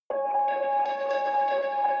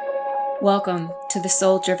Welcome to the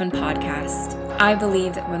Soul Driven Podcast. I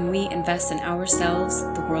believe that when we invest in ourselves,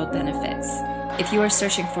 the world benefits. If you are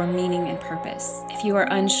searching for meaning and purpose, if you are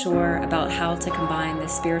unsure about how to combine the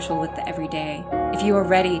spiritual with the everyday, if you are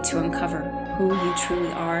ready to uncover who you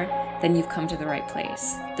truly are, then you've come to the right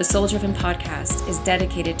place. The Soul Driven Podcast is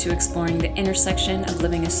dedicated to exploring the intersection of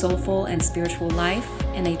living a soulful and spiritual life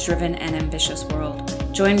in a driven and ambitious world.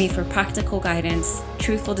 Join me for practical guidance,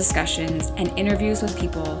 truthful discussions, and interviews with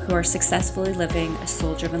people who are successfully living a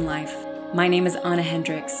soul-driven life. My name is Anna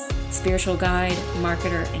Hendricks, spiritual guide,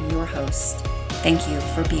 marketer, and your host. Thank you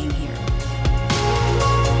for being here.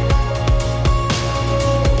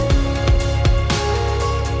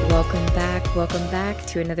 Welcome back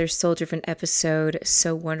to another soul-driven episode.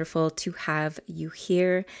 So wonderful to have you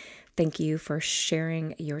here. Thank you for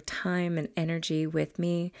sharing your time and energy with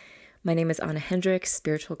me. My name is Anna Hendricks,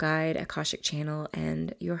 spiritual guide, Akashic Channel,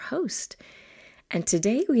 and your host. And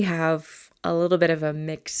today we have a little bit of a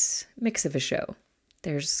mix of a show.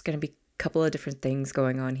 There's going to be a couple of different things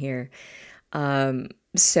going on here.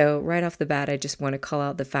 So right off the bat, I just want to call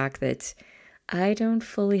out the fact that I don't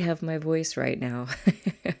fully have my voice right now.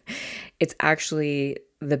 It's actually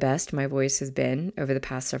the best my voice has been over the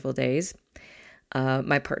past several days.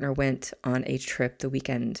 My partner went on a trip the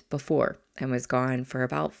weekend before and was gone for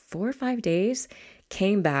about 4 or 5 days,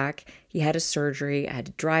 came back, he had a surgery, I had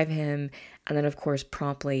to drive him, and then of course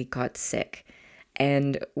promptly got sick.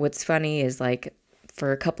 And what's funny is like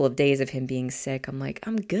for a couple of days of him being sick, I'm like,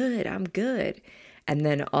 I'm good. And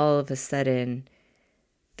then all of a sudden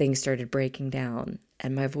things started breaking down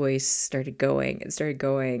and my voice started going.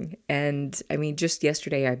 And I mean, just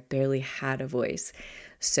yesterday I barely had a voice.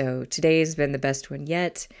 So today has been the best one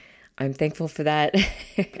yet. I'm thankful for that.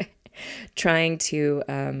 Trying to,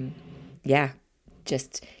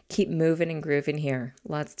 just keep moving and grooving here.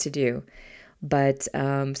 Lots to do. But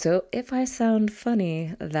so if I sound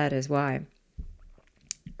funny, that is why.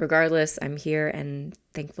 Regardless, I'm here and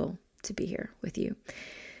thankful to be here with you.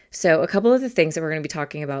 So a couple of the things that we're going to be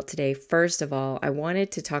talking about today. First of all, I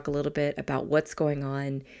wanted to talk a little bit about what's going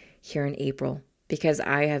on here in April, because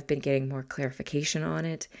I have been getting more clarification on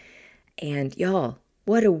it. And y'all,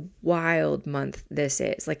 what a wild month this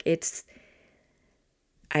is. Like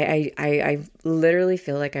I literally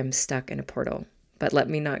feel like I'm stuck in a portal, but let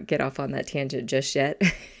me not get off on that tangent just yet.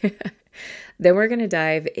 Then we're going to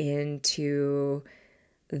dive into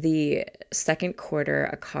the second quarter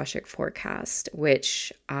Akashic forecast,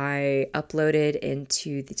 which I uploaded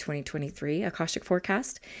into the 2023 Akashic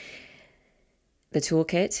forecast. The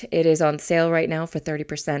toolkit. It is on sale right now for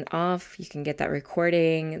 30% off. You can get that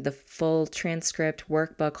recording, the full transcript,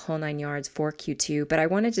 workbook, whole 9 yards for Q2. But I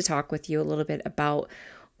wanted to talk with you a little bit about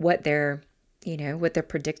what they're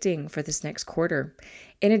predicting for this next quarter.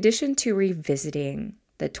 In addition to revisiting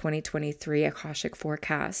the 2023 Akashic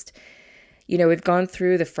forecast, we've gone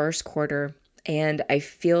through the first quarter, and I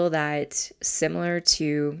feel that similar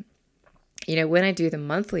to when I do the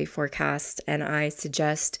monthly forecast and I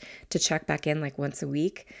suggest to check back in like once a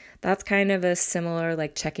week, that's kind of a similar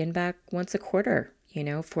like check-in back once a quarter,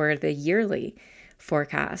 for the yearly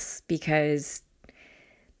forecast, because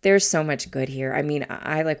there's so much good here. I mean,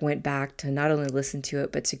 I like went back to not only listen to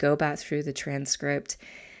it, but to go back through the transcript,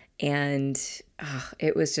 and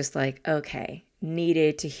it was just like, okay,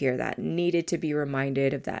 needed to hear that, needed to be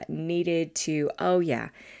reminded of that, needed to, oh yeah,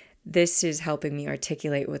 this is helping me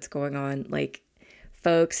articulate what's going on. Like,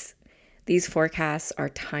 folks, these forecasts are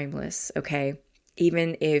timeless, okay?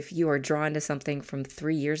 Even if you are drawn to something from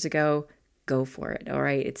 3 years ago, go for it, all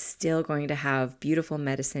right? It's still going to have beautiful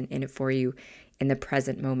medicine in it for you in the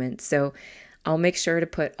present moment. So I'll make sure to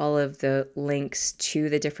put all of the links to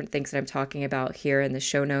the different things that I'm talking about here in the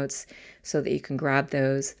show notes so that you can grab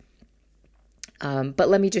those. But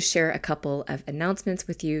let me just share a couple of announcements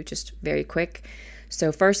with you, just very quick.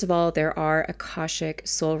 So first of all, there are Akashic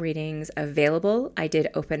soul readings available. I did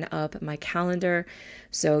open up my calendar,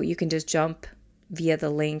 so you can just jump via the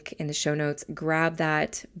link in the show notes, grab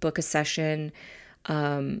that, book a session.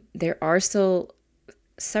 There are still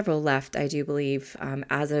several left, I do believe,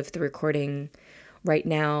 as of the recording right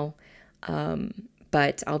now.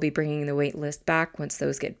 But I'll be bringing the wait list back once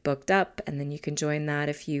those get booked up, and then you can join that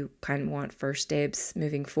if you kind of want first dibs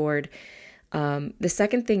moving forward. The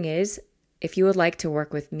second thing is, if you would like to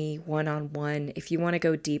work with me one-on-one, if you want to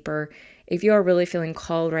go deeper, if you are really feeling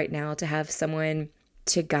called right now to have someone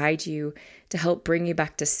to guide you, to help bring you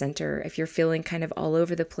back to center, if you're feeling kind of all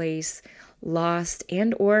over the place, lost,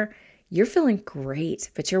 and or you're feeling great,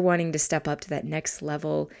 but you're wanting to step up to that next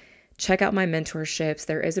level, check out my mentorships.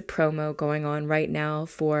 There is a promo going on right now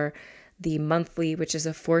for the monthly, which is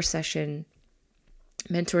a 4-session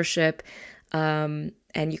mentorship. And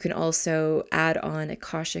you can also add on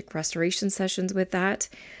Akashic restoration sessions with that.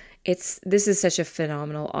 This is such a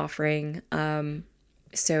phenomenal offering.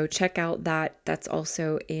 So check out that. That's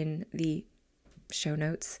also in the show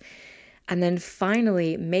notes. And then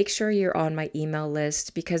finally, make sure you're on my email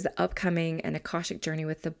list, because the upcoming An Akashic Journey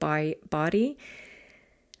with the Body,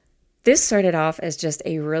 this started off as just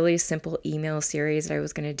a really simple email series that I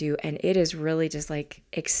was going to do, and it is really just like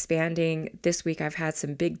expanding. This week I've had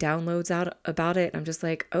some big downloads out about it. I'm just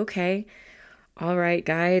like, okay, all right,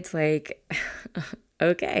 guides, like,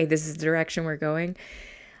 okay, this is the direction we're going.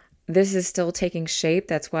 This is still taking shape.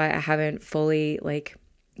 That's why I haven't fully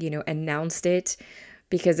announced it,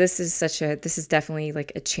 because this is definitely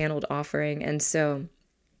like a channeled offering. And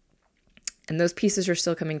those pieces are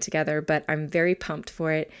still coming together, but I'm very pumped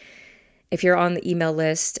for it. If you're on the email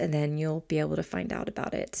list, and then you'll be able to find out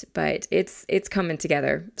about it. But it's coming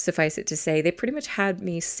together. Suffice it to say, they pretty much had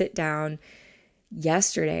me sit down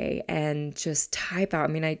yesterday and just type out.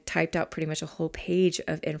 I mean, I typed out pretty much a whole page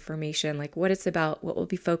of information, like what it's about, what we'll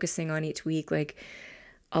be focusing on each week, like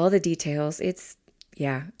all the details.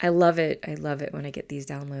 I love it. I love it when I get these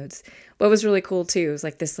downloads. What was really cool too was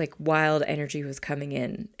like this like wild energy was coming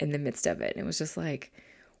in the midst of it. And it was just like,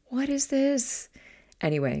 what is this?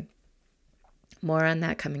 Anyway, more on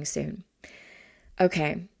that coming soon.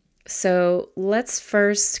 Okay, so let's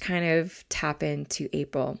first kind of tap into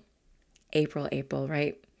April,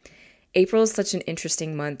 right? April is such an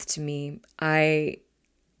interesting month to me.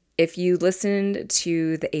 If you listened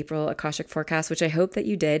to the April Akashic Forecast, which I hope that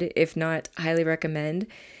you did, if not, highly recommend.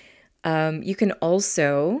 You can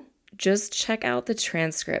also just check out the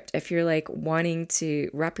transcript if you're like wanting to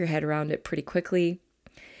wrap your head around it pretty quickly.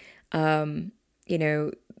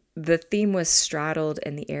 The theme was straddled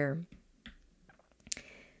in the air.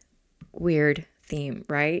 Weird theme,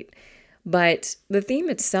 right? But the theme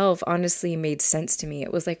itself honestly made sense to me.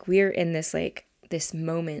 It was like we're in this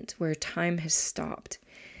moment where time has stopped.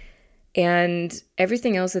 And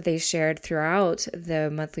everything else that they shared throughout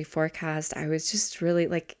the monthly forecast, I was just really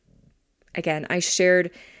like, again, I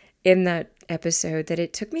shared in that episode that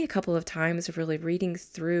it took me a couple of times of really reading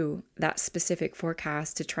through that specific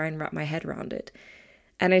forecast to try and wrap my head around it.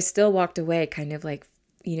 And I still walked away kind of like,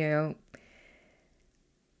 I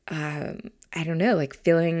don't know, like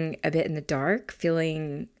feeling a bit in the dark,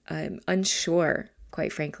 feeling unsure,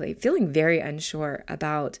 quite frankly, feeling very unsure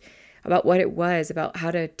about what it was, about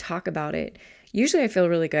how to talk about it. Usually I feel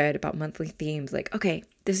really good about monthly themes, like, okay,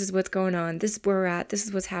 this is what's going on, this is where we're at, this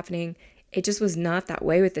is what's happening. It just was not that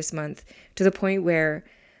way with this month, to the point where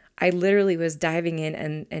I literally was diving in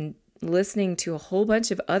and listening to a whole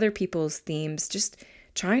bunch of other people's themes, just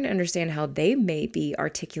trying to understand how they may be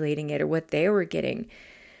articulating it or what they were getting.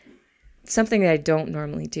 Something that I don't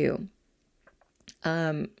normally do.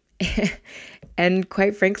 And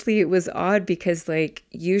quite frankly, it was odd because like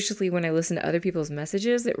usually when I listen to other people's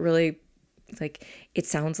messages, it really like it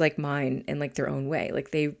sounds like mine in like their own way.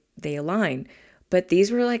 Like they align. But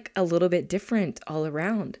these were like a little bit different all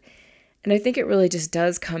around. And I think it really just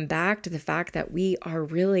does come back to the fact that we are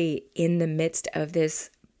really in the midst of this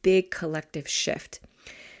big collective shift.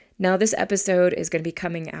 Now, this episode is going to be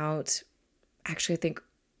coming out, actually, I think,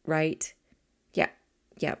 right?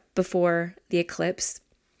 Yeah, before the eclipse.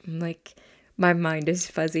 Like, my mind is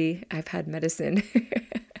fuzzy. I've had medicine.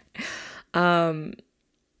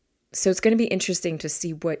 So it's going to be interesting to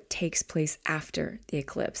see what takes place after the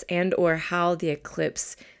eclipse and or how the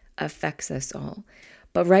eclipse affects us all.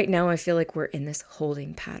 But right now, I feel like we're in this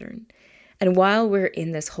holding pattern. And while we're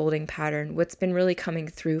in this holding pattern, what's been really coming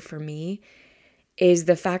through for me is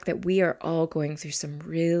the fact that we are all going through some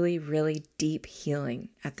really, really deep healing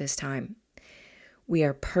at this time. We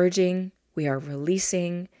are purging, we are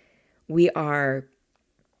releasing, we are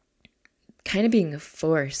kind of being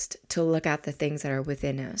forced to look at the things that are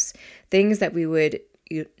within us, things that we would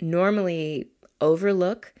normally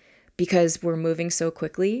overlook because we're moving so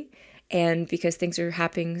quickly and because things are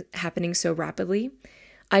happening so rapidly.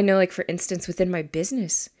 I know, like, for instance, within my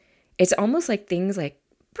business, it's almost like things like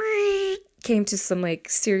came to some like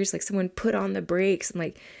serious, like someone put on the brakes and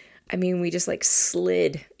like, I mean, we just like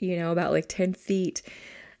slid, about like 10 feet.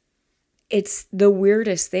 It's the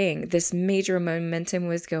weirdest thing. This major momentum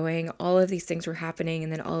was going, all of these things were happening,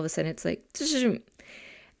 and then all of a sudden it's like,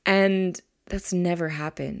 and that's never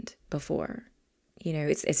happened before.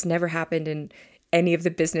 It's never happened in any of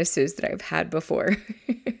the businesses that I've had before.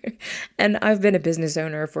 And I've been a business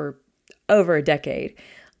owner for over a decade.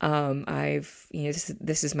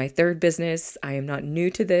 This is my third business. I am not new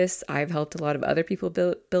to this. I've helped a lot of other people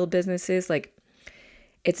build businesses. Like,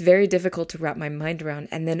 it's very difficult to wrap my mind around.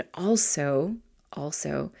 And then also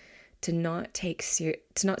also to not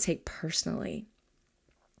take personally.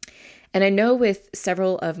 And I know with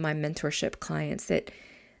several of my mentorship clients that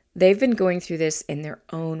they've been going through this in their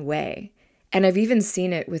own way. And I've even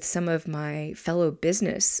seen it with some of my fellow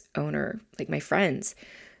business owner, like my friends,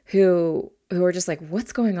 who are just like,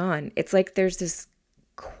 what's going on? It's like there's this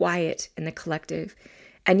quiet in the collective,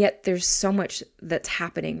 and yet there's so much that's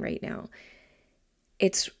happening right now.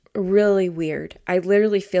 It's really weird. I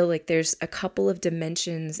literally feel like there's a couple of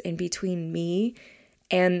dimensions in between me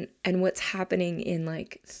and what's happening in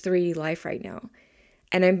like 3D life right now.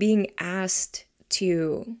 And I'm being asked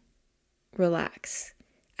to relax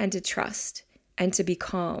and to trust and to be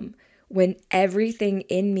calm when everything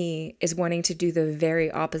in me is wanting to do the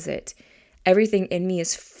very opposite. Everything in me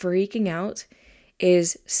is freaking out,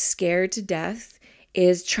 is scared to death,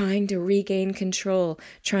 is trying to regain control,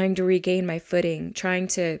 trying to regain my footing,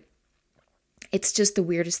 it's just the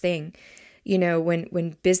weirdest thing. You know,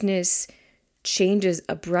 when business changes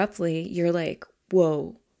abruptly, you're like,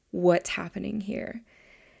 whoa, what's happening here?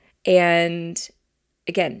 And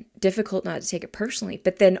again, difficult not to take it personally.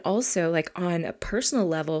 But then also, like on a personal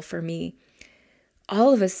level for me,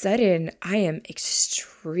 all of a sudden, I am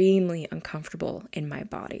extremely uncomfortable in my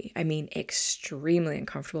body. I mean, extremely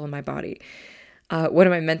uncomfortable in my body. One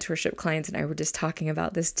of my mentorship clients and I were just talking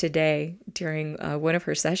about this today during one of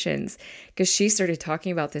her sessions, because she started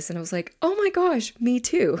talking about this and I was like, oh my gosh, me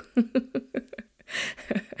too.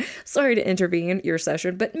 Sorry to intervene your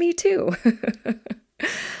session, but me too.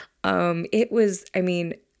 It was, I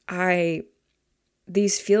mean,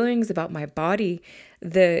 these feelings about my body,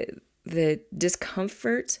 the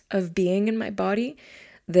discomfort of being in my body,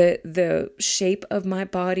 the shape of my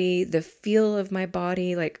body, the feel of my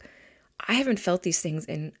body, like I haven't felt these things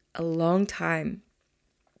in a long time.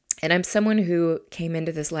 And I'm someone who came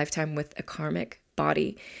into this lifetime with a karmic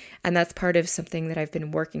body, and that's part of something that I've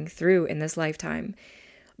been working through in this lifetime.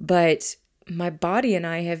 But my body and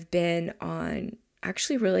I have been on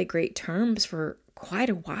actually really great terms for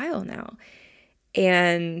quite a while now.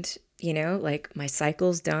 And, you know, like my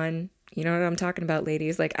cycle's done. You know what I'm talking about,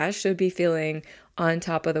 ladies? Like I should be feeling on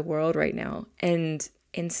top of the world right now. And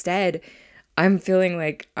instead, I'm feeling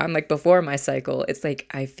like I'm like before my cycle. It's like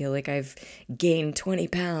I feel like I've gained 20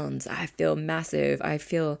 pounds. I feel massive.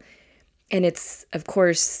 And it's, of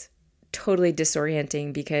course, totally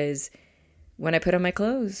disorienting because when I put on my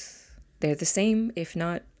clothes, they're the same, if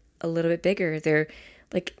not a little bit bigger. They're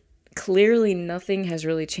like, clearly nothing has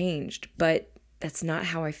really changed, but that's not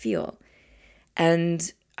how I feel.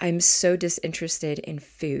 And I'm so disinterested in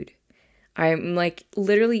food. I'm like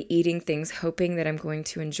literally eating things, hoping that I'm going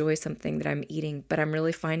to enjoy something that I'm eating, but I'm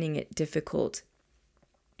really finding it difficult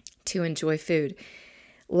to enjoy food.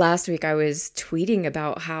 Last week, I was tweeting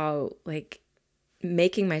about how like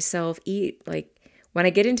making myself eat, like when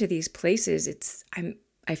I get into these places,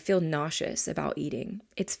 I feel nauseous about eating.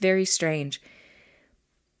 It's very strange.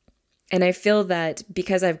 And I feel that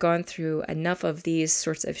because I've gone through enough of these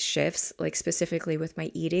sorts of shifts, like specifically with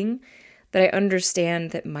my eating, that I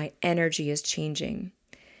understand that my energy is changing.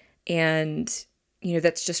 And, you know,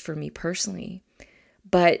 that's just for me personally.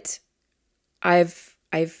 But I've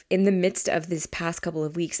in the midst of this past couple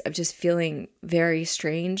of weeks, I'm just feeling very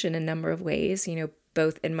strange in a number of ways, you know,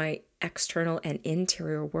 both in my external and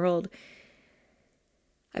interior world.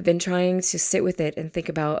 I've been trying to sit with it and think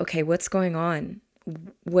about, okay, what's going on?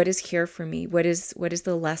 What is here for me? What is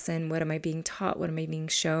the lesson? What am I being taught? What am I being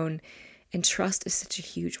shown? And trust is such a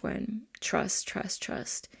huge one. Trust,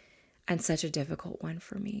 and such a difficult one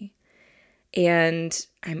for me. And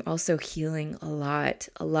I'm also healing a lot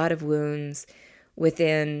of wounds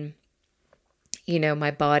within, you know,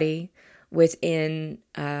 my body, within,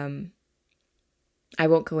 I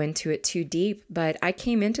won't go into it too deep, but I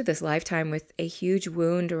came into this lifetime with a huge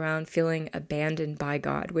wound around feeling abandoned by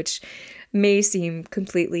God, which may seem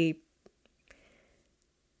completely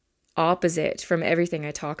opposite from everything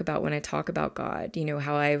I talk about when I talk about God, you know,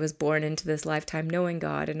 how I was born into this lifetime knowing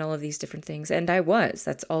God and all of these different things. And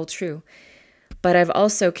that's all true. But I've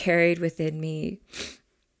also carried within me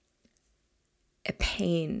a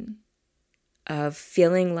pain of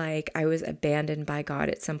feeling like I was abandoned by God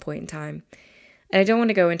at some point in time. And I don't want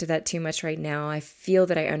to go into that too much right now. I feel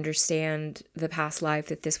that I understand the past life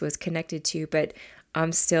that this was connected to, but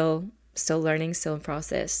I'm still learning, still in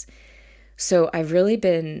process. So I've really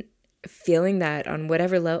been feeling that on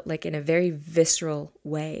whatever level, like in a very visceral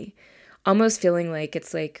way, almost feeling like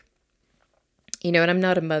it's like, you know, and I'm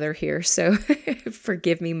not a mother here, so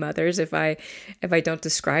forgive me, mothers, if I don't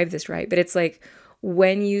describe this right, but it's like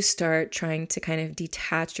when you start trying to kind of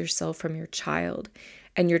detach yourself from your child,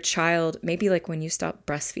 and your child, maybe like when you stop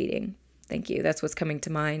breastfeeding, Thank you. That's what's coming to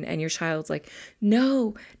mind. And your child's like,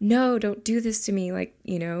 no, no, don't do this to me. Like,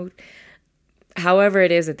 however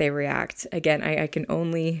it is that they react. Again, I can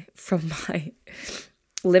only from my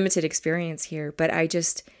limited experience here, but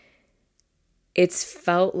it's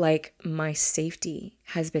felt like my safety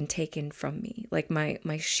has been taken from me. Like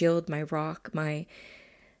my shield, my rock,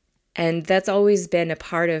 and that's always been a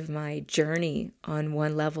part of my journey on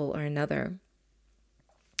one level or another.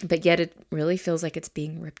 But yet it really feels like it's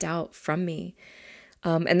being ripped out from me.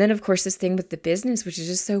 And then, of course, this thing with the business, which is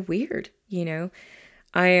just so weird.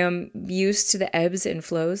 I am used to the ebbs and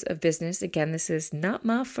flows of business. Again, this is not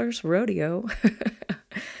my first rodeo,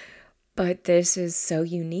 but this is so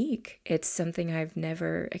unique. It's something I've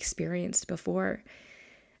never experienced before.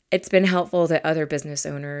 It's been helpful that other business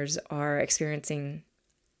owners are experiencing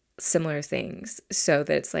similar things so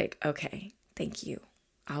that it's like, okay, thank you.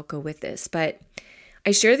 I'll go with this. But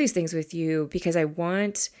I share these things with you because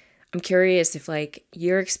I'm curious if like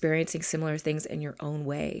you're experiencing similar things in your own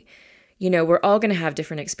way. We're all going to have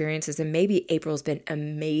different experiences, and maybe April's been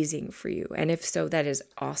amazing for you. And if so, that is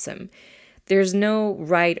awesome. There's no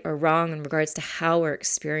right or wrong in regards to how we're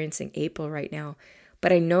experiencing April right now.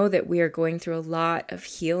 But I know that we are going through a lot of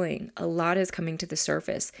healing. A lot is coming to the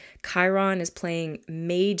surface. Chiron is playing a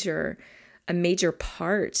major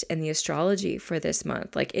part in the astrology for this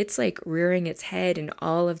month. Like it's like rearing its head in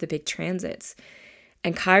all of the big transits.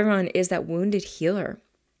 And Chiron is that wounded healer.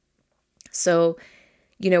 So,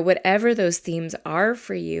 whatever those themes are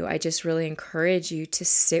for you, I just really encourage you to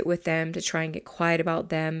sit with them, to try and get quiet about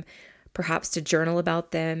them, perhaps to journal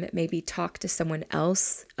about them, maybe talk to someone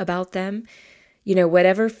else about them.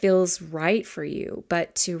 Whatever feels right for you,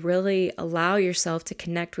 but to really allow yourself to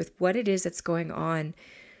connect with what it is that's going on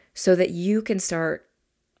so that you can start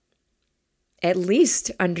at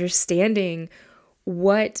least understanding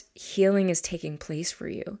what healing is taking place for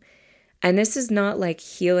you. And this is not like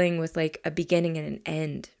healing with like a beginning and an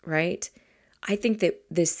end, right? I think that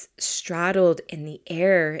this straddled in the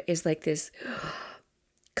air is like this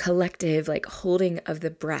collective like holding of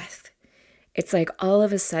the breath. It's like all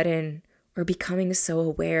of a sudden we're becoming so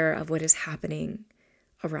aware of what is happening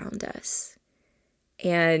around us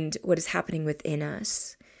and what is happening within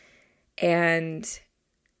us. And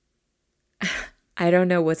I don't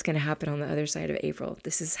know what's going to happen on the other side of April.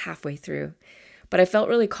 This is halfway through. But I felt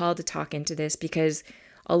really called to talk into this because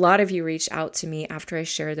a lot of you reached out to me after I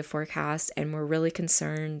shared the forecast and were really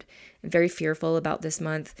concerned and very fearful about this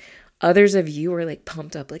month. Others of you were like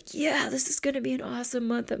pumped up, like, yeah, this is going to be an awesome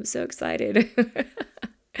month. I'm so excited.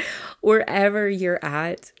 Wherever you're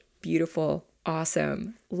at, beautiful,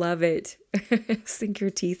 awesome, love it. Sink your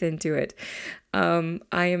teeth into it. I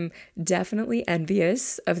am definitely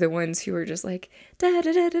envious of the ones who are just like, da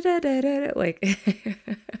da da da da da da, like,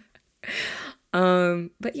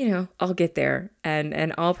 but I'll get there,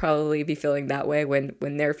 and I'll probably be feeling that way when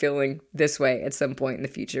they're feeling this way at some point in the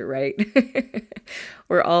future, right?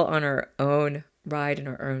 We're all on our own ride and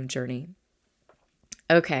our own journey.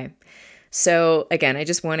 Okay. So again, I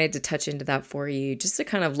just wanted to touch into that for you, just to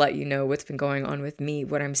kind of let you know what's been going on with me,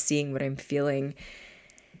 what I'm seeing, what I'm feeling.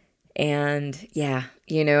 And yeah,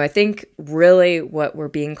 I think really what we're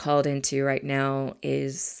being called into right now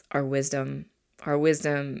is our wisdom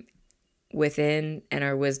within and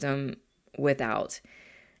our wisdom without.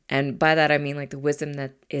 And by that, I mean like the wisdom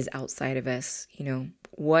that is outside of us,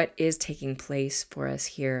 what is taking place for us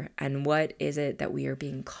here, and what is it that we are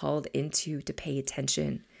being called into to pay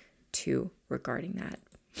attention to regarding that.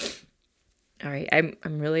 All right,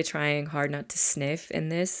 I'm really trying hard not to sniff in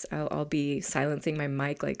this. I'll be silencing my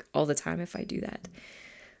mic like all the time if I do that.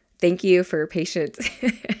 Thank you for your patience.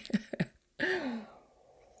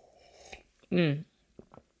 Again,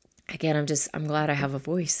 I'm glad I have a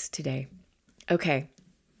voice today. Okay.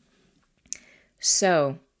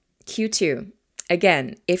 So, Q2.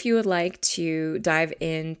 Again, if you would like to dive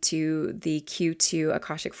into the Q2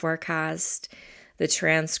 Akashic Forecast, the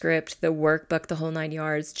transcript, the workbook, the whole 9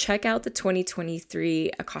 yards, check out the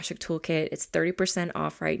 2023 Akashic Toolkit. It's 30%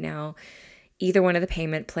 off right now. Either one of the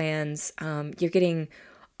payment plans. You're getting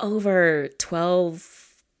over 12,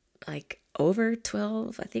 I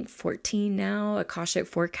think 14 now, Akashic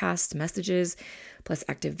Forecast messages, plus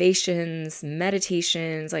activations,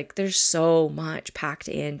 meditations. Like there's so much packed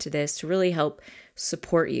into this to really help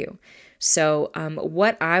support you. So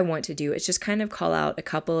what I want to do is just kind of call out a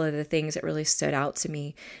couple of the things that really stood out to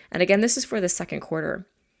me. And again, this is for the second quarter.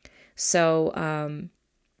 So I'm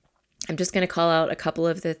just going to call out a couple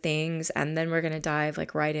of the things, and then we're going to dive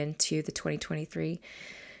like right into the 2023.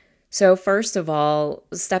 So first of all,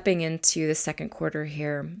 stepping into the second quarter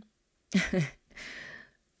here,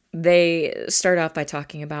 they start off by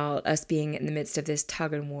talking about us being in the midst of this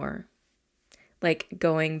tug and war, like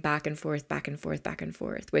going back and forth, back and forth, back and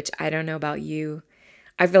forth, which I don't know about you.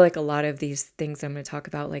 I feel like a lot of these things I'm going to talk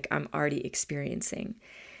about, like I'm already experiencing.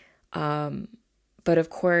 But of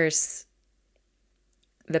course,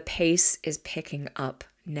 the pace is picking up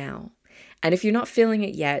now. And if you're not feeling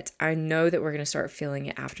it yet, I know that we're going to start feeling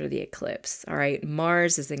it after the eclipse. All right.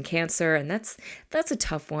 Mars is in Cancer, and that's a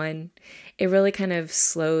tough one. It really kind of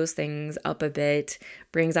slows things up a bit,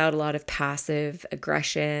 brings out a lot of passive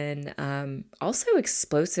aggression, also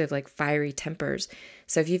explosive, like fiery tempers.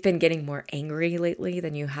 So if you've been getting more angry lately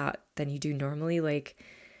than you do normally, like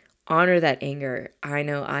honor that anger. I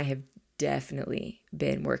know I have definitely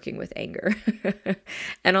been working with anger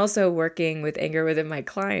and also working with anger within my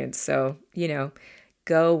clients. So,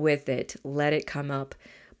 go with it, let it come up.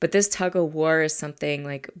 But this tug of war is something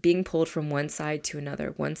like being pulled from one side to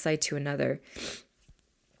another, one side to another.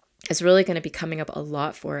 It's really going to be coming up a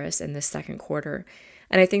lot for us in this second quarter.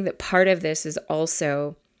 And I think that part of this is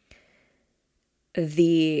also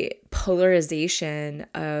the polarization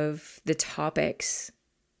of the topics,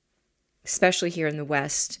 especially here in the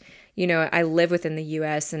West. I live within the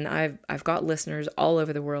US, and I've got listeners all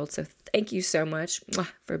over the world. So thank you so much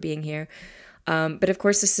for being here. But of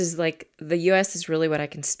course, this is like the US is really what I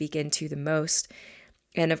can speak into the most.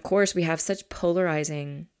 And of course, we have such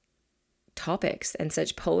polarizing topics and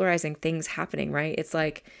such polarizing things happening, right? It's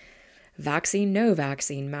like vaccine, no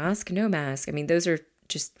vaccine, mask, no mask. I mean, those are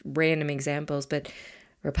just random examples, but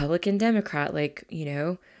Republican, Democrat, like,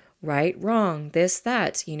 right, wrong, this,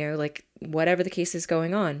 that, like whatever the case is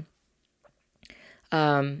going on.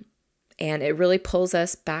 And it really pulls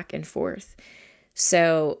us back and forth.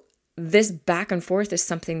 So this back and forth is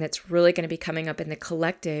something that's really going to be coming up in the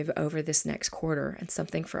collective over this next quarter, and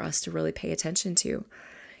something for us to really pay attention to.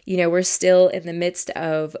 We're still in the midst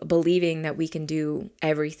of believing that we can do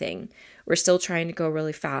everything. We're still trying to go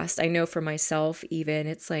really fast. I know for myself, even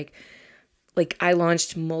it's like I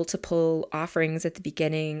launched multiple offerings at the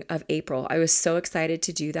beginning of April. I was so excited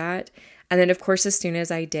to do that. And then of course, as soon as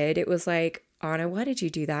I did, it was like, Anna, why did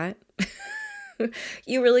you do that?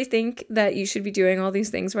 You really think that you should be doing all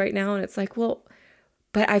these things right now? And it's like, well,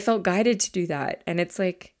 but I felt guided to do that. And it's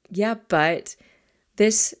like, yeah, but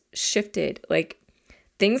this shifted. Like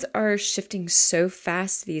things are shifting so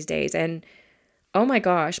fast these days. And oh my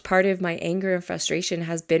gosh, part of my anger and frustration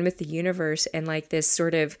has been with the universe and like this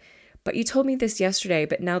sort of, but you told me this yesterday,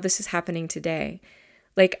 but now this is happening today.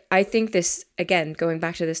 Like, I think this, again, going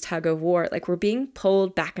back to this tug of war, like we're being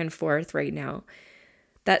pulled back and forth right now.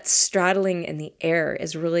 That straddling in the air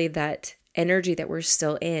is really that energy that we're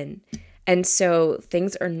still in. And so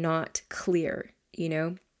things are not clear,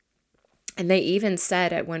 And they even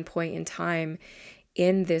said at one point in time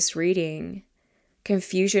in this reading,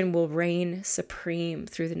 confusion will reign supreme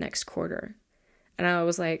through the next quarter. And I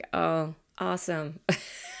was like, oh, awesome.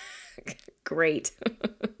 Great.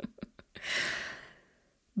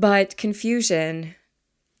 But confusion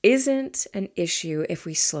isn't an issue if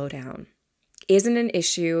we slow down, isn't an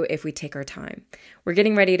issue if we take our time. We're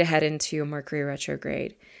getting ready to head into Mercury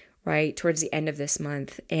retrograde, right, towards the end of this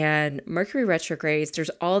month. And Mercury retrogrades, there's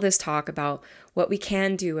all this talk about what we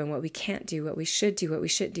can do and what we can't do, what we should do, what we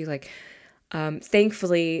shouldn't do. Like,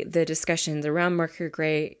 thankfully, the discussions around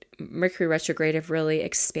Mercury retrograde have really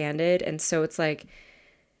expanded. And so it's like,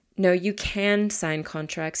 no, you can sign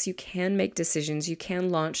contracts, you can make decisions, you can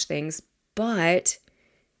launch things, but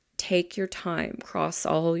take your time, cross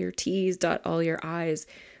all your T's, dot all your I's,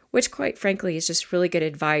 which quite frankly is just really good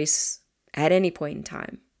advice at any point in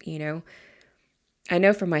time, I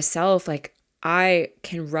know for myself, like I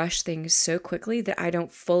can rush things so quickly that I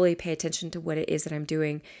don't fully pay attention to what it is that I'm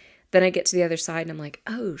doing. Then I get to the other side and I'm like,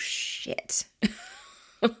 oh shit.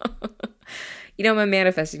 I'm a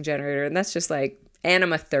manifesting generator, and that's just like, and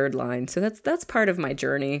I'm a third line. So that's part of my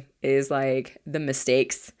journey is like the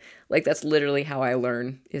mistakes. Like that's literally how I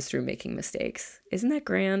learn, is through making mistakes. Isn't that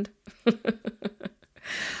grand?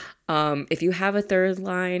 If you have a third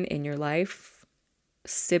line in your life,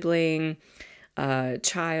 sibling,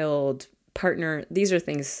 child, partner, these are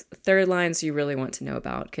things, third lines you really want to know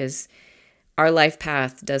about, because our life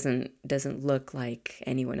path doesn't look like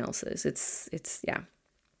anyone else's. It's yeah.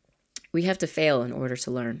 We have to fail in order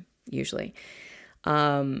to learn, usually.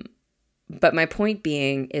 But my point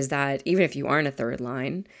being is that even if you aren't a third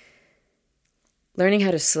line, learning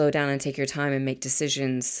how to slow down and take your time and make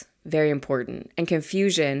decisions, very important. And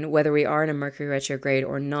confusion, whether we are in a Mercury retrograde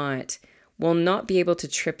or not, will not be able to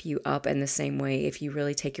trip you up in the same way if you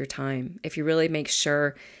really take your time, if you really make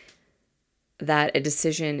sure that a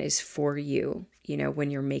decision is for you.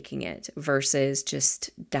 when you're making it versus just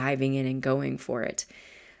diving in and going for it.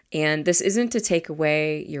 And this isn't to take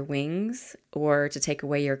away your wings or to take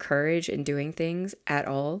away your courage in doing things at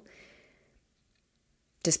all.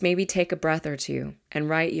 Just maybe take a breath or two and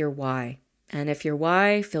write your why. And if your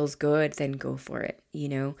why feels good, then go for it.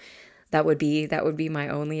 That would be my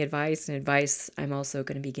only advice, and advice I'm also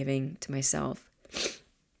going to be giving to myself.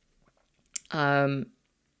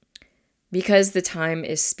 Because the time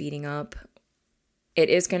is speeding up, it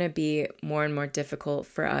is going to be more and more difficult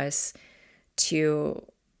for us to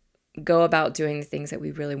go about doing the things that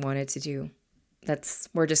we really wanted to do.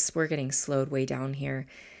 We're getting slowed way down here.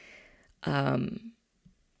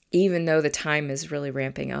 Even though the time is really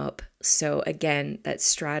ramping up. So again, that's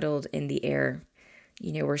straddled in the air.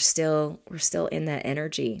 We're still in that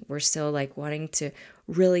energy. We're still like wanting to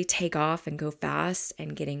really take off and go fast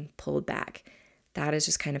and getting pulled back. That is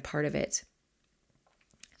just kind of part of it.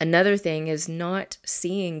 Another thing is not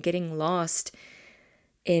getting lost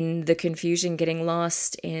in the confusion, getting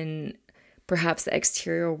lost in perhaps the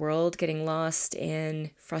exterior world, getting lost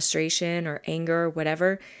in frustration or anger or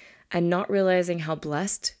whatever, and not realizing how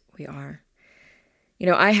blessed we are.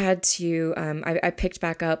 I had to, I picked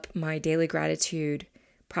back up my daily gratitude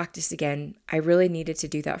practice again. I really needed to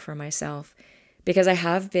do that for myself because I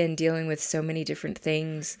have been dealing with so many different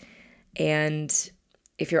things. And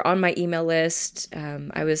if you're on my email list,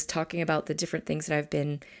 I was talking about the different things that I've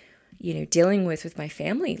been, dealing with my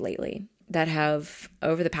family lately that have,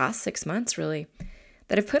 over the past 6 months really,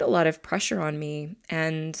 that have put a lot of pressure on me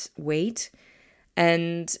and weight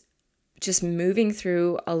and just moving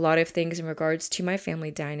through a lot of things in regards to my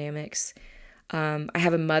family dynamics. I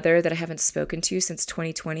have a mother that I haven't spoken to since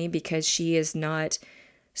 2020 because she is not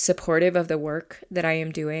supportive of the work that I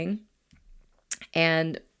am doing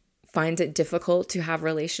and finds it difficult to have a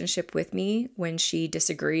relationship with me when she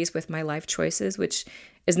disagrees with my life choices, which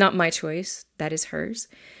is not my choice, that is hers.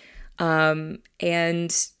 And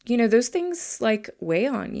those things like weigh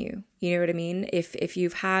on you. You know what I mean? If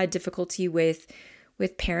you've had difficulty with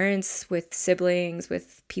parents, with siblings,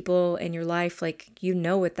 with people in your life, like,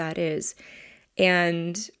 what that is.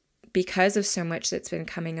 And because of so much that's been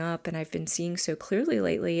coming up and I've been seeing so clearly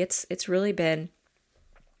lately, it's really been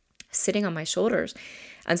sitting on my shoulders.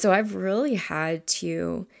 And so I've really had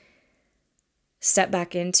to step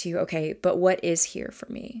back into, okay, but what is here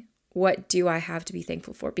for me? What do I have to be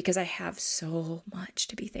thankful for? Because I have so much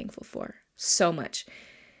to be thankful for. So much.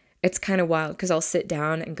 It's kind of wild because I'll sit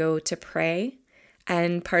down and go to pray.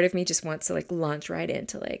 And part of me just wants to launch right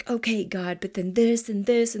into okay, God, but then this and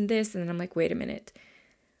this and this. And then I'm like, wait a minute.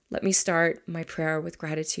 Let me start my prayer with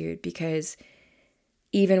gratitude, because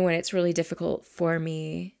even when it's really difficult for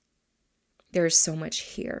me, there's so much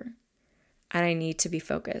here. And I need to be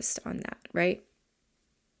focused on that, right?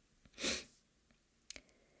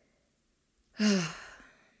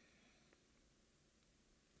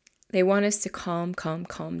 They want us to calm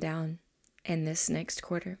down in this next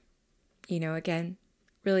quarter. Again,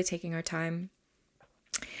 really taking our time.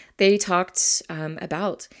 They talked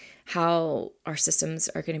about how our systems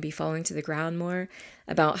are going to be falling to the ground more,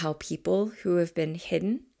 about how people who have been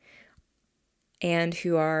hidden and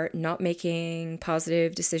who are not making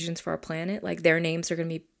positive decisions for our planet, like their names are going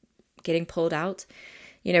to be getting pulled out.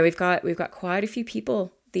 We've got quite a few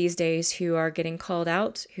people these days who are getting called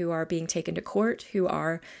out, who are being taken to court,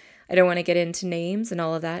 I don't want to get into names and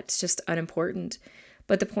all of that. It's just unimportant.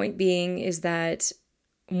 But the point being is that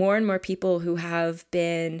more and more people who have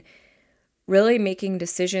been really making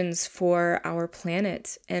decisions for our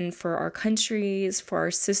planet and for our countries, for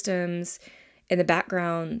our systems in the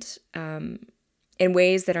background, in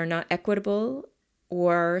ways that are not equitable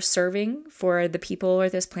or serving for the people or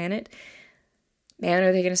this planet, man,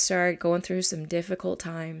 are they going to start going through some difficult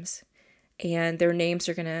times. And their names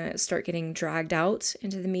are going to start getting dragged out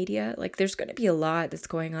into the media. There's going to be a lot that's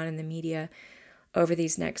going on in the media over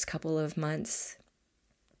these next couple of months.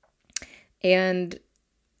 And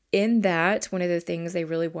in that, one of the things they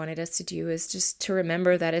really wanted us to do is just to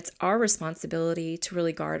remember that it's our responsibility to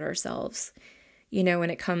really guard ourselves, when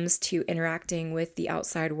it comes to interacting with the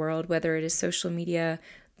outside world, whether it is social media,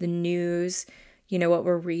 the news, what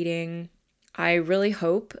we're reading. I really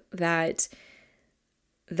hope that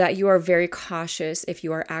you are very cautious if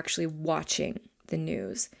you are actually watching the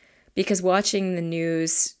news, because watching the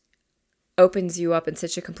news opens you up in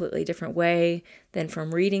such a completely different way than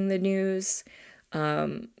from reading the news.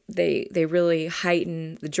 They really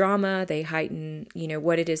heighten the drama. They heighten,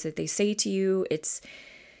 what it is that they say to you.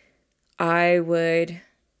 I would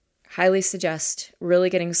highly suggest really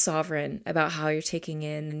getting sovereign about how you're taking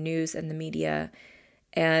in the news and the media,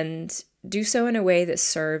 and do so in a way that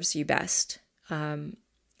serves you best.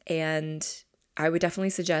 And I would definitely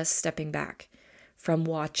suggest stepping back from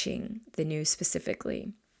watching the news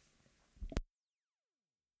specifically.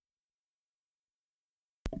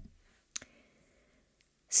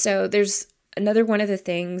 So there's another one of the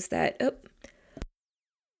things that,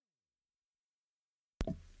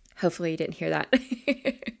 hopefully you didn't hear that.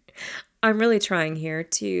 I'm really trying here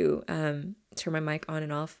to turn my mic on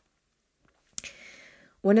and off.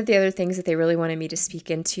 One of the other things that they really wanted me to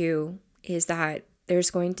speak into is that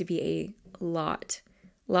there's going to be a lot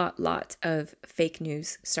of fake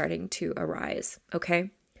news starting to arise,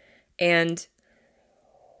 okay? And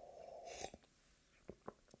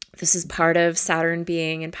this is part of Saturn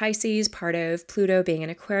being in Pisces, part of Pluto being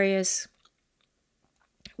in Aquarius.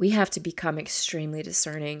 We have to become extremely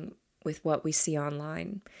discerning with what we see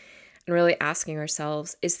online and really asking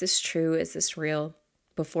ourselves, is this true? Is this real?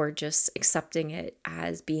 Before just accepting it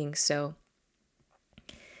as being so.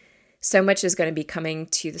 So much is going to be coming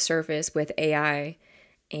to the surface with AI,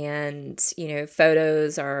 and,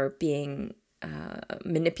 photos are being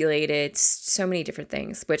manipulated, so many different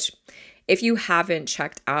things, which if you haven't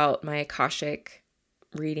checked out my Akashic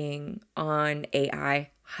reading on AI,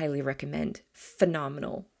 highly recommend.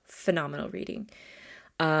 Phenomenal reading.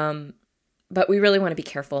 But we really want to be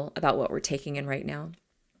careful about what we're taking in right now.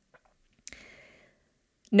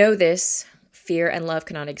 Know this, fear and love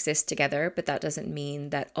cannot exist together, but that doesn't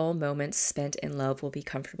mean that all moments spent in love will be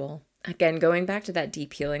comfortable. Again, going back to that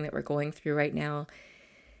deep healing that we're going through right now,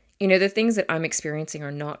 the things that I'm experiencing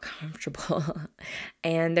are not comfortable.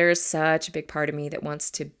 And there's such a big part of me that wants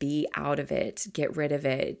to be out of it, get rid of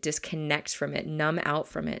it, disconnect from it, numb out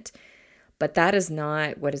from it. But that is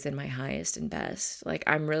not what is in my highest and best. Like,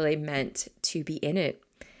 I'm really meant to be in it.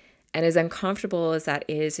 And as uncomfortable as that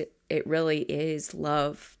is, it really is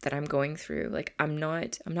love that I'm going through. Like, I'm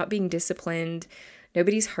not being disciplined.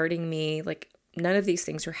 Nobody's hurting me. Like, none of these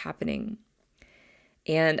things are happening.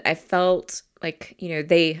 And I felt like,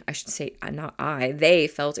 they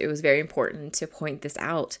felt it was very important to point this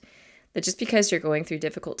out. That just because you're going through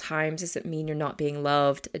difficult times doesn't mean you're not being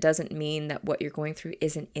loved. It doesn't mean that what you're going through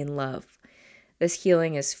isn't in love. This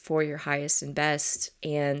healing is for your highest and best.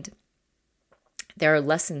 And there are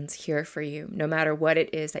lessons here for you, no matter what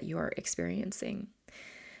it is that you are experiencing.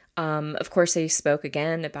 Of course, they spoke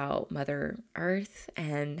again about Mother Earth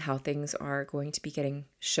and how things are going to be getting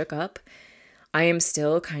shook up. I am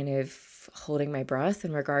still kind of holding my breath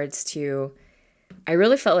in regards to, I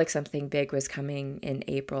really felt like something big was coming in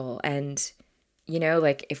April. And,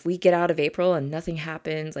 like, if we get out of April and nothing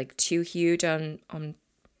happens, like, too huge on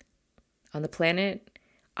the planet,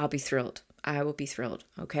 I'll be thrilled. I will be thrilled,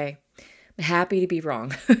 okay? I'm happy to be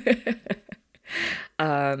wrong.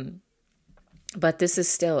 But this is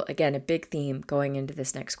still, again, a big theme going into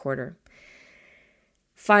this next quarter.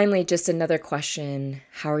 Finally, just another question.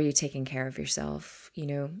 How are you taking care of yourself?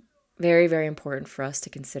 Very, very important for us to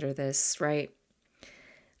consider this, right?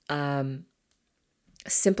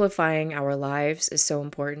 Simplifying our lives is so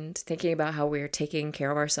important. Thinking about how we're taking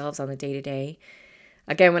care of ourselves on the day-to-day.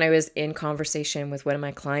 Again, when I was in conversation with one of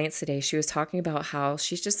my clients today, she was talking about how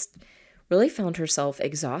she's just really found herself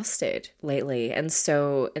exhausted lately. And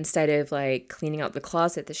so instead of like cleaning out the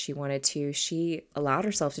closet that she wanted to, she allowed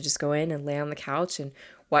herself to just go in and lay on the couch and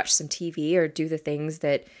watch some TV or do the things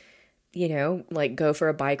that, like go for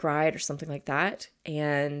a bike ride or something like that.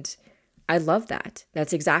 And I love that.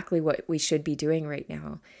 That's exactly what we should be doing right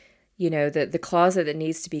now. The closet that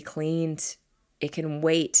needs to be cleaned, it can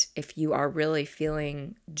wait if you are really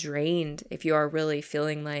feeling drained, if you are really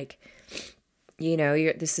feeling like,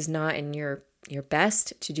 this is not in your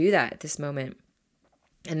best to do that at this moment.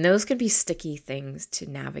 And those can be sticky things to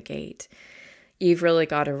navigate. You've really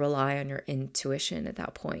got to rely on your intuition at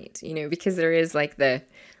that point, because there is like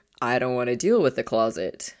I don't want to deal with the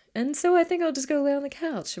closet. And so I think I'll just go lay on the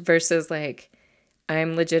couch versus like,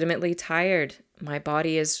 I'm legitimately tired. My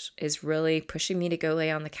body is really pushing me to go lay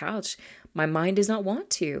on the couch. My mind does not want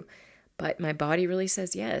to, but my body really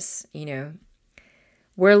says yes,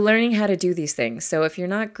 We're learning how to do these things. So if you're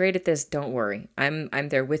not great at this, don't worry. I'm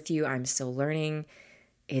there with you. I'm still learning.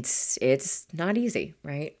 It's not easy,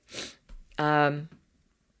 right? And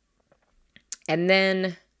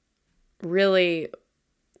then really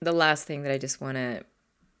the last thing that I just want to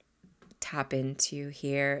tap into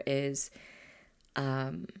here is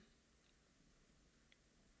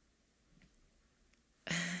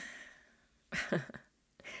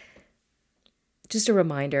just a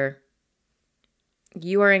reminder.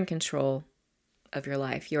 You are in control of your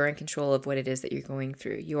life. You are in control of what it is that you're going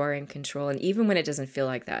through. You are in control. And even when it doesn't feel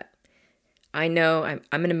like that, I know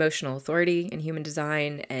I'm an emotional authority in human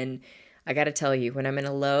design, and I got to tell you, when I'm in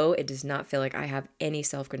a low, it does not feel like I have any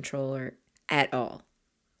self-control or at all,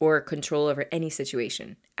 or control over any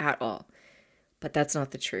situation at all. But that's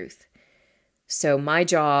not the truth. So my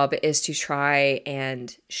job is to try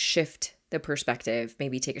and shift the perspective,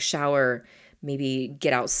 maybe take a shower, maybe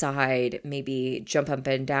get outside, maybe jump up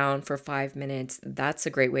and down for 5 minutes. That's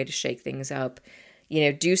a great way to shake things up.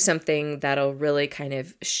 Do something that'll really kind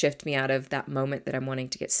of shift me out of that moment that I'm wanting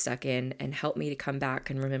to get stuck in and help me to come back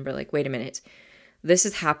and remember, like, wait a minute, this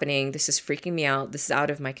is happening. This is freaking me out. This is out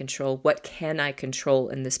of my control. What can I control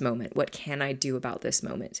in this moment? What can I do about this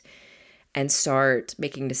moment? And start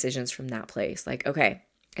making decisions from that place. Like, okay,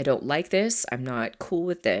 I don't like this. I'm not cool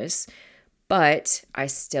with this, but I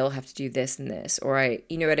still have to do this and this. Or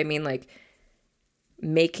you know what I mean? Like,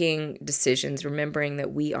 making decisions, remembering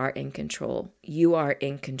that we are in control. You are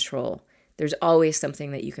in control. There's always something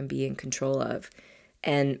that you can be in control of.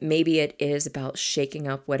 And maybe it is about shaking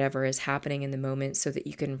up whatever is happening in the moment so that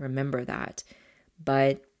you can remember that.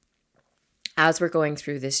 But as we're going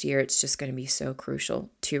through this year, it's just going to be so crucial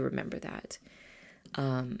to remember that.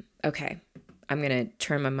 Okay, I'm going to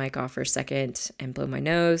turn my mic off for a second and blow my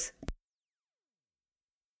nose.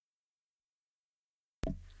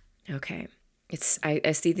 Okay.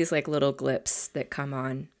 I see these like little blips that come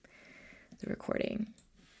on the recording.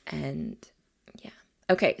 And yeah.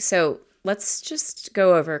 Okay, so let's just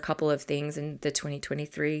go over a couple of things in the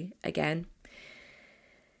 2023 again.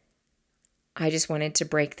 I just wanted to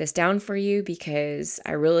break this down for you because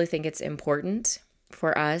I really think it's important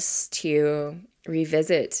for us to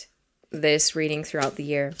revisit this reading throughout the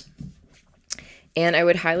year. And I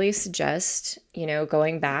would highly suggest,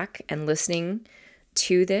 going back and listening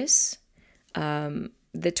to this, the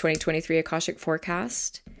 2023 Akashic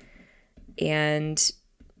Forecast, and,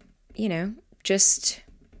 just,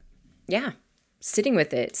 sitting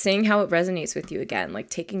with it, seeing how it resonates with you again, like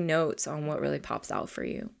taking notes on what really pops out for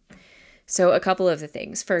you. So a couple of the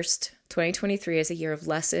things. First, 2023 is a year of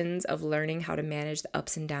lessons of learning how to manage the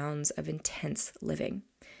ups and downs of intense living.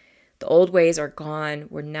 The old ways are gone.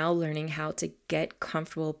 We're now learning how to get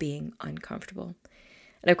comfortable being uncomfortable.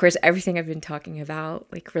 And of course, everything I've been talking about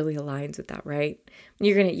like really aligns with that, right?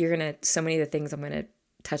 You're gonna so many of the things I'm gonna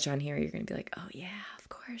touch on here, you're gonna be like, oh yeah, of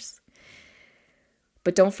course.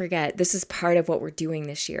 But don't forget, this is part of what we're doing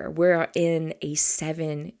this year. We're in a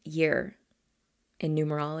 7-year in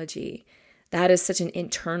numerology. That is such an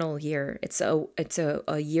internal year. It's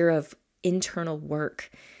a year of internal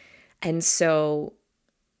work. And so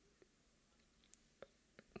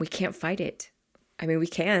we can't fight it. I mean, we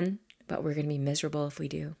can, but we're going to be miserable if we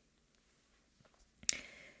do.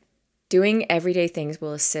 Doing everyday things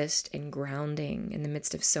will assist in grounding in the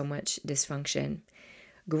midst of so much dysfunction.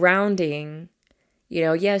 Grounding,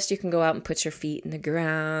 yes, you can go out and put your feet in the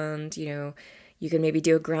ground, you can maybe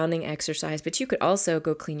do a grounding exercise, but you could also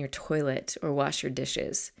go clean your toilet or wash your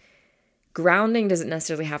dishes. Grounding doesn't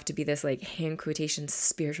necessarily have to be this like hand quotations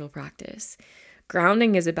spiritual practice.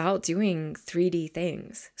 Grounding is about doing 3D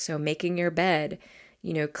things. So making your bed,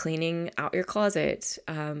 cleaning out your closet,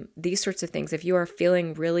 these sorts of things. If you are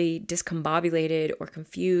feeling really discombobulated or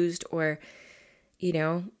confused or,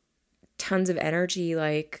 tons of energy,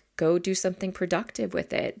 like go do something productive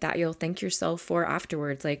with it that you'll thank yourself for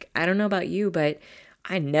afterwards. Like, I don't know about you, but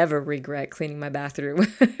I never regret cleaning my bathroom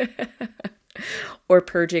or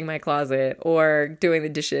purging my closet or doing the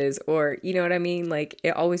dishes or, you know what I mean? Like,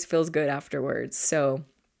 it always feels good afterwards. So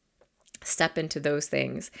step into those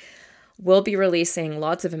things. We'll be releasing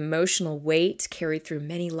lots of emotional weight carried through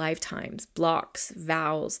many lifetimes, blocks,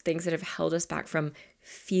 vows, things that have held us back from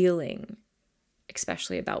feeling,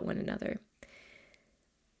 especially about one another.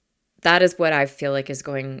 That is what I feel like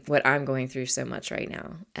what I'm going through so much right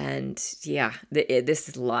now. And yeah, this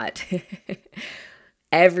is a lot.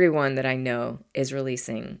 Everyone that I know is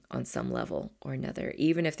releasing on some level or another,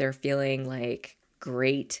 even if they're feeling like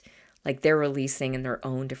great, like they're releasing in their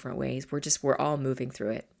own different ways. We're all moving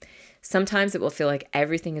through it. Sometimes it will feel like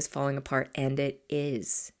everything is falling apart, and it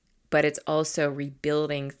is, but it's also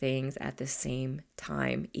rebuilding things at the same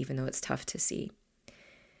time, even though it's tough to see.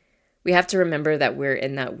 We have to remember that we're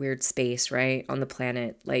in that weird space, right, on the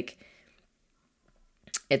planet. Like,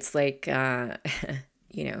 it's like, when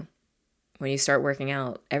you start working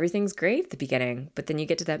out, everything's great at the beginning, but then you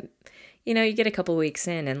get to that, you get a couple weeks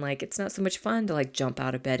in and like, it's not so much fun to like jump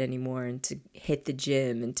out of bed anymore and to hit the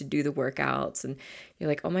gym and to do the workouts. And you're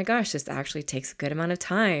like, oh my gosh, this actually takes a good amount of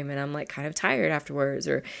time. And I'm like kind of tired afterwards,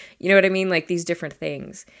 or, you know what I mean? Like these different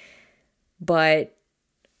things. But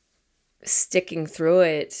sticking through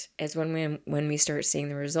it is when we start seeing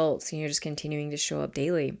the results, and you're just continuing to show up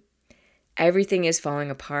daily. Everything is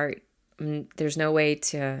falling apart. There's no way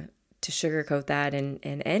to to sugarcoat that in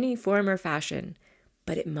any form or fashion,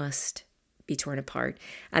 but it must be torn apart.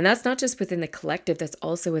 And that's not just within the collective, that's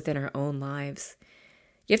also within our own lives.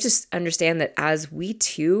 You have to understand that as we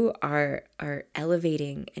too are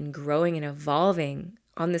elevating and growing and evolving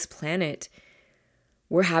on this planet,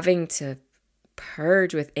 we're having to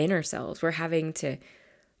purge within ourselves. We're having to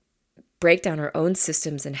break down our own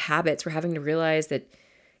systems and habits. We're having to realize that,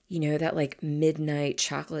 that like midnight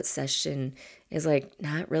chocolate session is like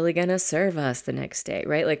not really going to serve us the next day,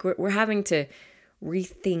 right? Like we're having to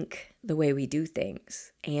rethink the way we do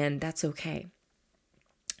things, and that's okay.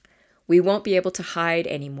 We won't be able to hide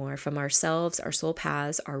anymore from ourselves, our soul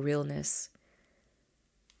paths, our realness.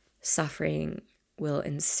 Suffering will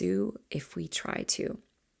ensue if we try to.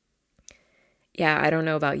 Yeah, I don't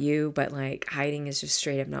know about you, but like hiding is just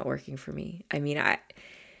straight up not working for me.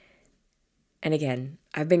 And again,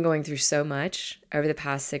 I've been going through so much over the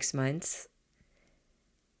past 6 months,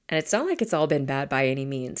 and it's not like it's all been bad by any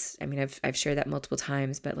means. I've shared that multiple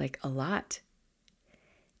times, but like a lot.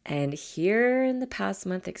 And here in the past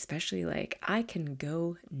month, especially, like I can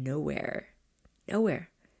go nowhere.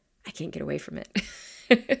 I can't get away from it.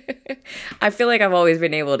 I feel like I've always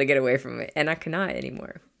been able to get away from it, and I cannot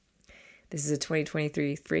anymore. This is a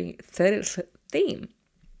 2023 theme.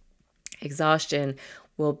 Exhaustion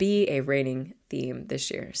will be a reigning theme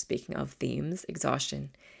this year. Speaking of themes, exhaustion.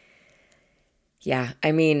 Yeah,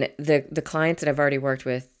 the clients that I've already worked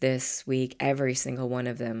with this week, every single one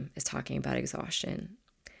of them is talking about exhaustion.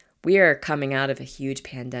 We are coming out of a huge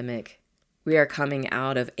pandemic. We are coming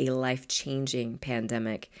out of a life-changing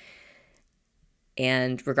pandemic.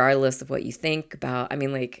 And regardless of what you think about,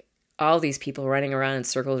 all these people running around in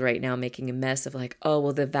circles right now making a mess of like, oh,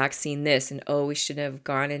 well, the vaccine this, and oh, we should have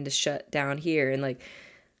gone into shutdown here. And like,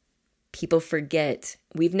 people forget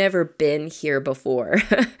we've never been here before.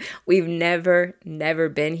 We've never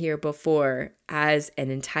been here before as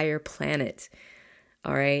an entire planet.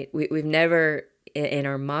 All right. We've never in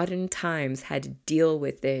our modern times had to deal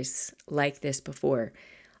with this like this before.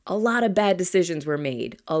 A lot of bad decisions were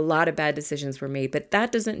made. But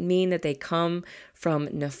that doesn't mean that they come from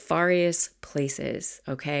nefarious places,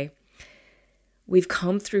 okay? We've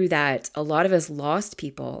come through that. A lot of us lost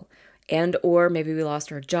people, and or maybe we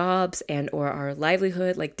lost our jobs and or our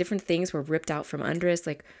livelihood, like different things were ripped out from under us.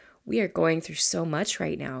 Like we are going through so much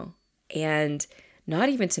right now. And not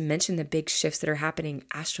even to mention the big shifts that are happening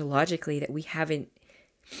astrologically that we haven't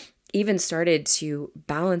even started to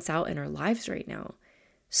balance out in our lives right now.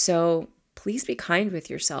 So please be kind with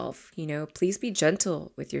yourself, please be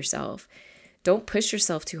gentle with yourself. Don't push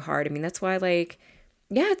yourself too hard. That's why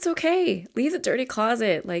it's okay. Leave the dirty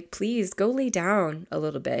closet. Please go lay down a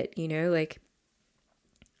little bit,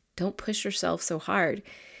 don't push yourself so hard.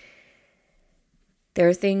 There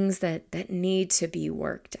are things that need to be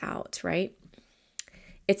worked out, right?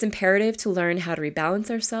 It's imperative to learn how to rebalance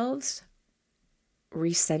ourselves,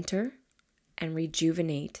 recenter, and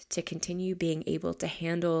rejuvenate to continue being able to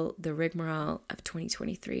handle the rigmarole of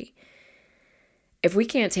 2023. If we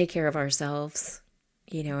can't take care of ourselves,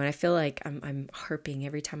 and I feel like I'm harping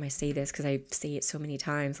every time I say this because I say it so many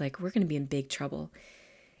times, we're going to be in big trouble.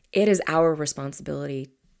 It is our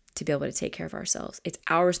responsibility to be able to take care of ourselves. It's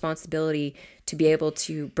our responsibility to be able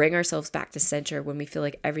to bring ourselves back to center when we feel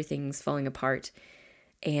like everything's falling apart.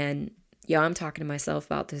 And I'm talking to myself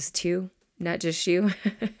about this too, not just you.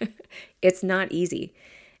 It's not easy.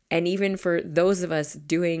 And even for those of us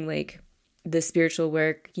doing the spiritual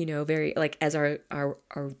work, very as our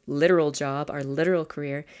literal job, our literal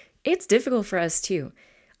career, it's difficult for us too.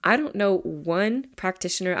 I don't know one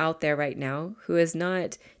practitioner out there right now who is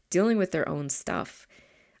not dealing with their own stuff.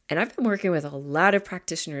 And I've been working with a lot of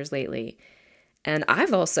practitioners lately. And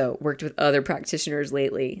I've also worked with other practitioners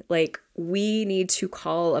lately. We need to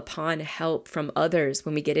call upon help from others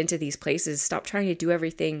when we get into these places. Stop trying to do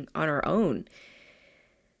everything on our own.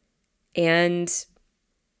 And,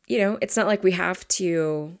 it's not like we have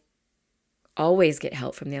to always get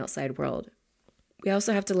help from the outside world. We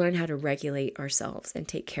also have to learn how to regulate ourselves and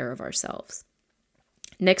take care of ourselves.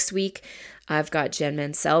 Next week, I've got Jen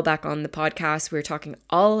Mansell back on the podcast. We're talking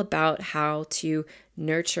all about how to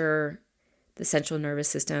nurture the central nervous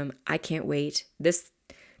system. I can't wait. This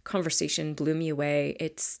conversation blew me away.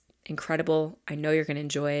 It's incredible. I know you're going to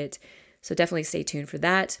enjoy it. So definitely stay tuned for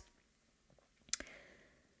that.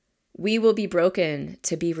 We will be broken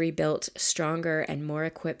to be rebuilt stronger and more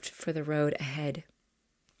equipped for the road ahead.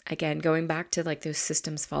 Again, going back to those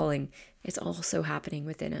systems falling, it's also happening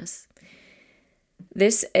within us.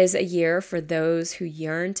 This is a year for those who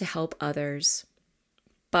yearn to help others,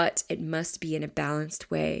 but it must be in a balanced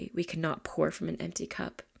way. We cannot pour from an empty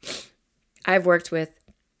cup. I've worked with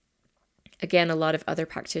Again, a lot of other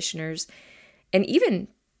practitioners, and even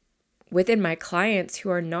within my clients who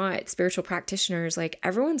are not spiritual practitioners, like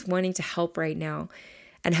everyone's wanting to help right now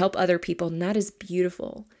and help other people. And that is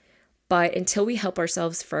beautiful. But until we help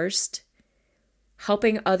ourselves first,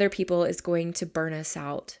 helping other people is going to burn us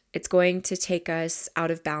out. It's going to take us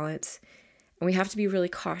out of balance. And we have to be really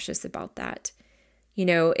cautious about that. You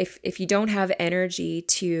know, if you don't have energy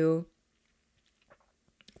to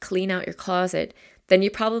clean out your closet, then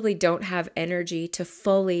you probably don't have energy to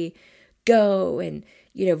fully go and,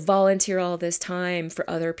 you know, volunteer all this time for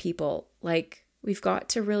other people. Like, we've got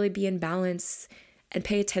to really be in balance and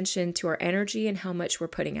pay attention to our energy and how much we're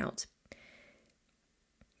putting out.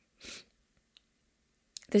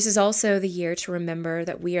 This is also the year to remember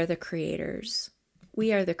that we are the creators.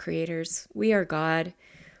 We are the creators. We are God.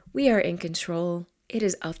 We are in control. It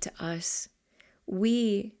is up to us.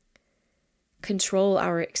 We control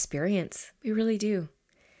our experience. We really do.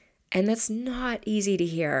 And that's not easy to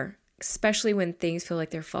hear, especially when things feel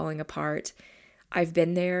like they're falling apart. I've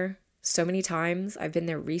been there so many times. I've been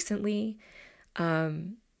there recently.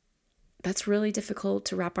 That's really difficult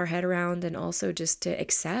to wrap our head around, and also just to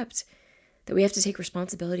accept that we have to take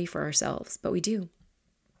responsibility for ourselves, but we do.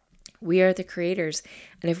 We are the creators.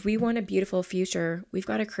 And if we want a beautiful future, we've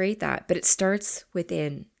got to create that. But it starts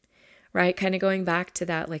within, right? Kind of going back to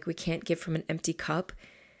that, like, we can't give from an empty cup.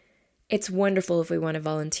 It's wonderful if we want to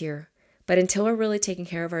volunteer. But until we're really taking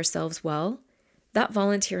care of ourselves well, that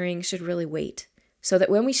volunteering should really wait, so that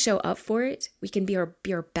when we show up for it, we can be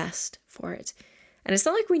our best for it. And it's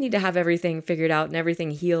not like we need to have everything figured out and everything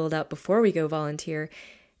healed up before we go volunteer.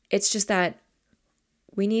 It's just that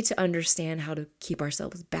we need to understand how to keep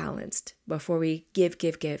ourselves balanced before we give,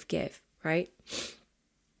 right?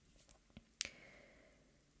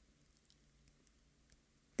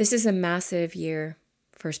 This is a massive year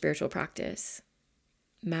for spiritual practice.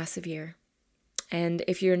 Massive year. And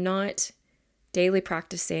if you're not daily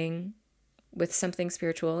practicing with something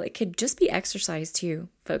spiritual, it could just be exercise too,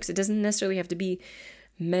 folks. It doesn't necessarily have to be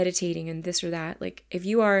meditating and this or that. Like, if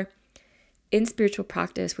you are in spiritual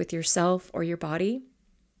practice with yourself or your body,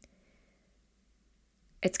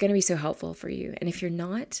 it's going to be so helpful for you. And if you're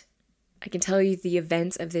not, I can tell you the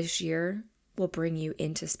events of this year will bring you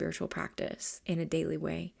into spiritual practice in a daily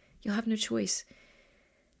way. You'll have no choice,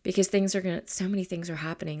 because so many things are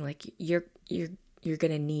happening. Like, you're going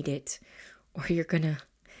to need it, or you're going to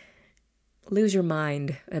lose your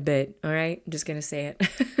mind a bit. All right. I'm just going to say it.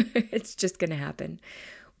 It's just going to happen.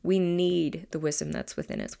 We need the wisdom that's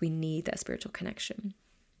within us. We need that spiritual connection.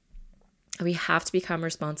 We have to become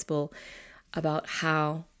responsible about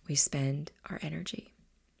how we spend our energy.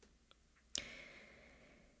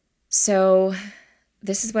 So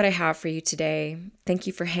this is what I have for you today. Thank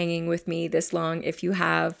you for hanging with me this long. If you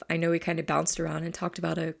have, I know we kind of bounced around and talked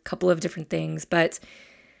about a couple of different things, but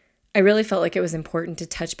I really felt like it was important to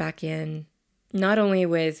touch back in, not only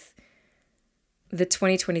with the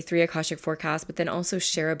 2023 Akashic forecast, but then also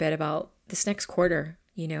share a bit about this next quarter,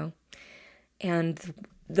 you know, and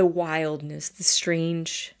the wildness, the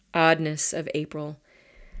strange oddness of April.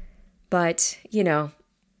 But, you know,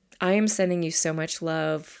 I am sending you so much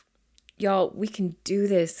love. Y'all, we can do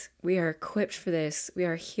this. We are equipped for this. We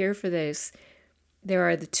are here for this. There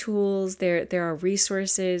are the tools, there are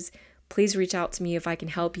resources. Please reach out to me if I can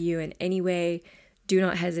help you in any way. Do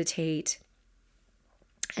not hesitate.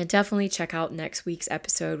 And definitely check out next week's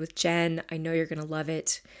episode with Jen. I know you're going to love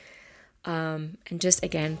it. And just,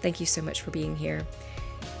 again, thank you so much for being here.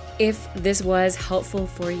 If this was helpful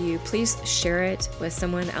for you, please share it with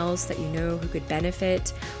someone else that you know who could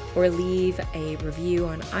benefit, or leave a review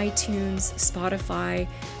on iTunes, Spotify.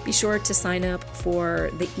 Be sure to sign up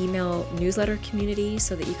for the email newsletter community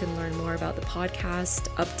so that you can learn more about the podcast,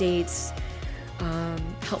 updates,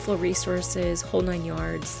 helpful resources, whole 9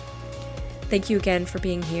 yards. Thank you again for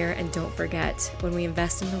being here, and don't forget, when we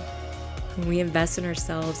invest in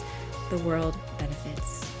ourselves, the world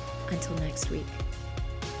benefits. Until next week.